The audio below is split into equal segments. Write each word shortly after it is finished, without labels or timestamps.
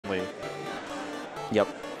Yep.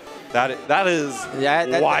 That is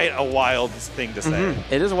quite a wild thing to say.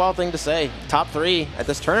 It is a wild thing to say. Top 3 at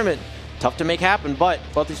this tournament, tough to make happen, but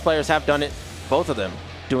both these players have done it, both of them,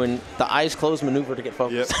 doing the eyes closed maneuver to get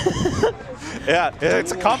focused. Yep. Yeah,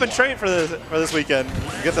 it's a common trait for this weekend.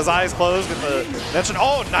 You get those eyes closed, get the mention.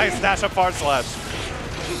 Oh, nice dash up forward slash.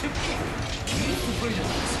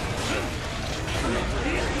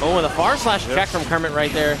 Oh, and the far slash check from Kermit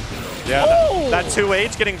right there. Yeah, that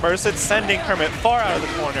 2H getting bursted, sending Kermit far out of the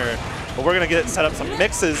corner. But we're going to get set up some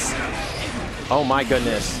mixes. Oh my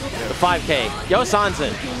goodness. The 5K. Yo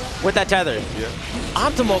Sanzen with that tether. Yeah.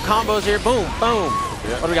 Optimal combos here. Boom, boom.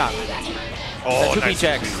 Yeah. What do we got? Oh, 2P nice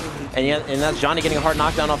checks. And that's Johnny getting a hard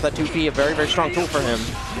knockdown off that 2P. A very, very strong tool for him.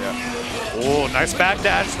 Yeah. Oh, nice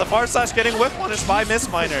backdash. The far slash getting whip punished by Miss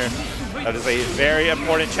Minor. That is a very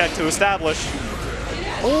important check to establish.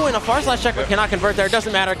 Oh, and a far slash check but cannot convert there.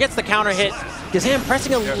 Doesn't matter. Gets the counter hit. Kazam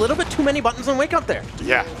pressing a little bit too many buttons on wake up there.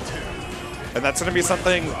 Yeah. And that's going to be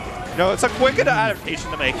something, you know, it's a quick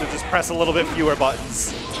adaptation to make to just press a little bit fewer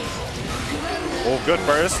buttons. Oh, good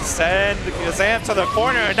burst. Send Kazam to the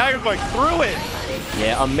corner, and now you're going through it.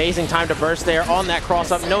 Yeah, amazing time to burst there on that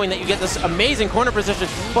cross-up, knowing that you get this amazing corner position.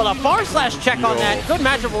 But a far slash check on that. Good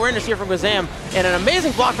matchup awareness here from Kazam, and an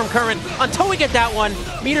amazing block from Kermit. Until we get that one,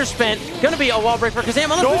 meter spent. Going to be a wall break for Kazam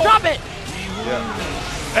unless we drop it.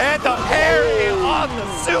 Yeah. And the parry on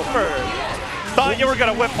the super. Thought you were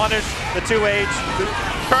going to whip punish the 2H.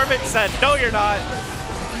 Kermit said, no, you're not.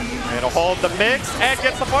 And he'll hold the mix and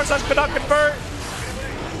gets the far slash, could not convert.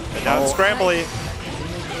 And now it's scrambly.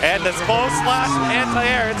 And this full slash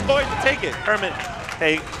anti-air, it's going to take it. Kermit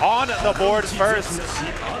on the board first.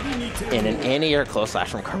 And an anti-air close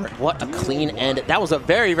slash from Kermit. What a clean end. That was a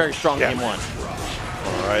very, very strong game one.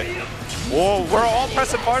 All right. Whoa, we're all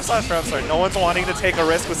pressing far slash for upstart. No one's wanting to take a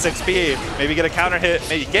risk with 6P. Maybe get a counter hit,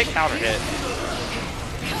 maybe get counter hit.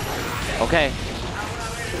 Okay.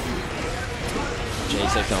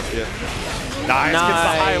 J6 yeah. Nice, gets the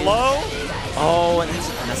high-low. Oh, and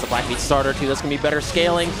that's the Blvd starter too. That's going to be better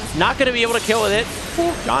scaling. Not going to be able to kill with it.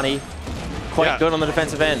 Ooh, Johnny, quite good on the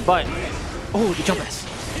defensive end, but, oh, the jump pass.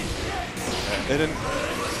 They didn't.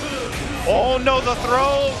 Oh no, the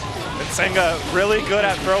throw. And Senga really good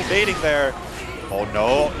at throw baiting there. Oh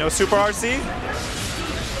no, no super RC.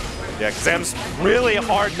 Yeah, Kazam's really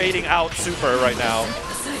hard baiting out super right now.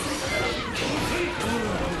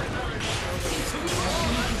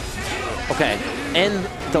 Okay, and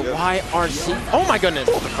the YRC. Oh my goodness.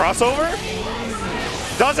 Oh, the crossover.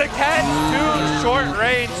 Doesn't catch, too short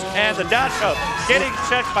range, and the dash up getting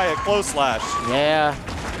checked by a close slash. Yeah,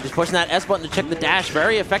 just pushing that S button to check the dash.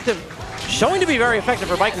 Very effective. Showing to be very effective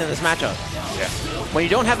for Viking in this matchup. Yeah. When you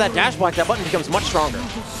don't have that dash block, that button becomes much stronger.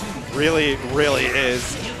 Really, really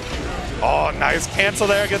is. Oh, nice cancel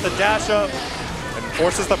there. Get the dash up. And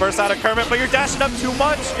forces the burst out of Kermit, but you're dashing up too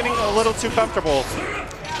much, getting a little too comfortable.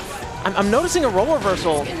 I'm noticing a role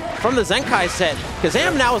reversal from the Zenkai set.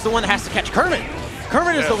 Kazam now is the one that has to catch Kermit.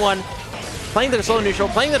 Kermit is the one playing the slow neutral,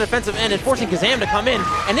 playing the defensive end, and forcing Kazam to come in,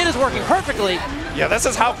 and it is working perfectly. Yeah, this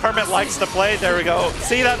is how Kermit likes to play. There we go.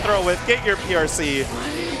 See that throw with, get your PRC.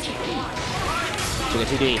 Chica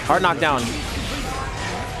 2D, hard knockdown.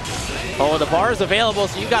 Oh, the bar is available,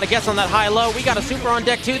 so you got to guess on that high-low. We got a super on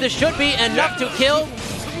deck too. This should be enough to kill.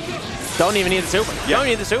 Don't even need the super. Don't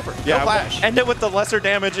need the super. Yeah, no flash. End it with the lesser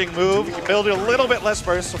damaging move. You can build a little bit less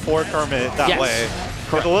burst for Kermit that way.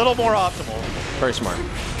 Correct. A little more optimal. Very smart.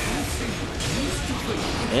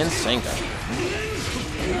 And Senga.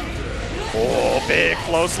 Oh, big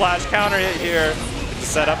flow slash counter hit here.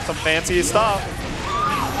 Set up some fancy stuff.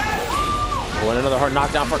 Oh, and another hard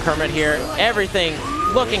knockdown for Kermit here. Everything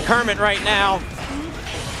looking Kermit right now.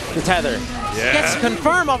 The tether. Gets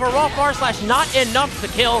confirm of a raw far slash, not enough to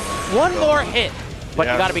kill. One more hit, but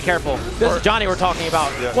you got to be careful. This is Johnny we're talking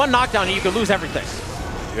about. One knockdown and you could lose everything.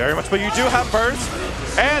 Very much, but you do have burst,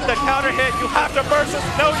 and the counter hit, you have to burst it.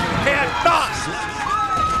 No, you cannot.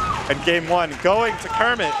 And game one going to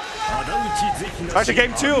Kermit. Actually,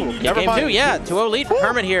 game two. Yeah, game two, 2-0 lead for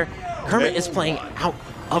Kermit here. Kermit is playing out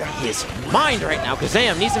of his mind right now.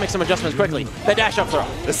 Kazam needs to make some adjustments quickly. The dash up throw.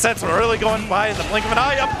 The set's really going by in the blink of an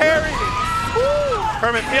eye. A parry. Woo!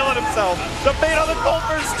 Kermit feeling himself. The bait on the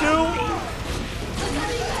Goldbergs too.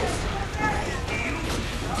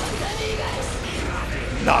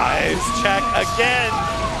 Nice check again.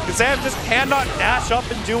 Kazam just cannot dash up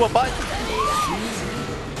and do a button.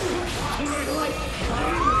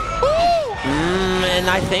 And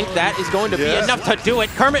I think that is going to be enough to do it.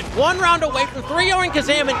 Kermit 1 round away from 3-0ing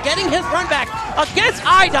Kazam and getting his run back against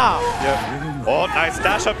IDOM. Oh, nice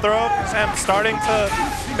dash up throw. Kazam starting to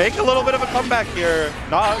make a little bit of a comeback here.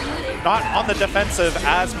 Not on the defensive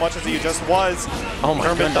as much as he just was. Oh my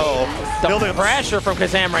Kermit, goodness. though, The pressure from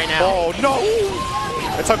Kazam right now. Oh, no.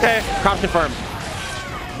 It's okay. Cross confirmed.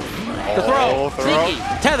 The throw. Sneaky.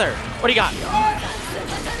 Tether. What do you got?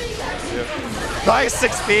 Nice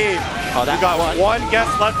 6P. Oh, that you got one guess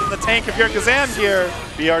left in the tank if you're Kazam here.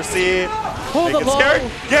 BRC. Pull the blow.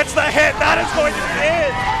 Gets the hit. That is going to be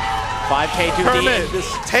it. 5K to Kermit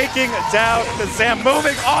taking down Kazam.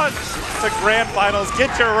 Moving on to grand finals.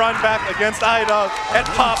 Get your run back against IDOG and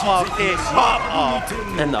pop off, King. Pop off.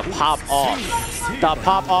 And the pop off. The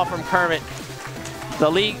pop off from Kermit. The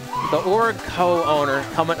league, the org co-owner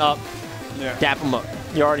coming up. Yeah. Dap him up.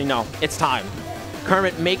 You already know. It's time.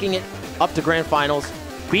 Kermit making it up to grand finals,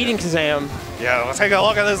 beating Kazam. Yeah, let's take a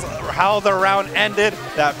look at this, how the round ended.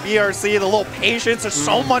 That BRC, the little patience. There's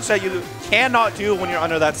so much that you cannot do when you're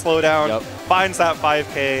under that slowdown. Yep. Finds that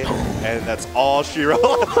 5K, and that's all she wrote.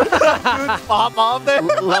 Pop off there.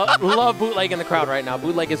 Love Bootleg in the crowd right now.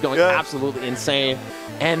 Bootleg is going absolutely insane.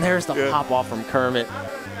 And there's the pop off from Kermit.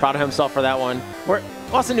 Proud of himself for that one.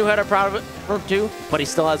 Austin Newheader proud of it for him too, but he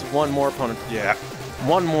still has one more opponent. Yeah.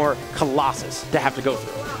 One more Colossus to have to go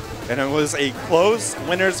through. And it was a close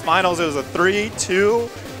winners finals. It was a 3-2.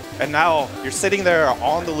 And now you're sitting there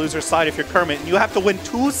on the loser side if you're Kermit. And you have to win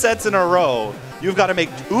 2 sets in a row. You've got to make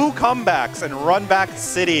 2 comebacks, and run back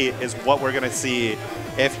city is what we're going to see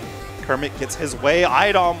if Kermit gets his way.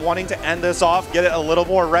 IDOM wanting to end this off, get it a little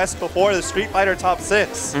more rest before the Street Fighter top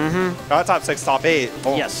 6. Not top 6, top 8.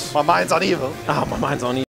 Oh, yes. My mind's on Evo. Oh, my mind's on Evo.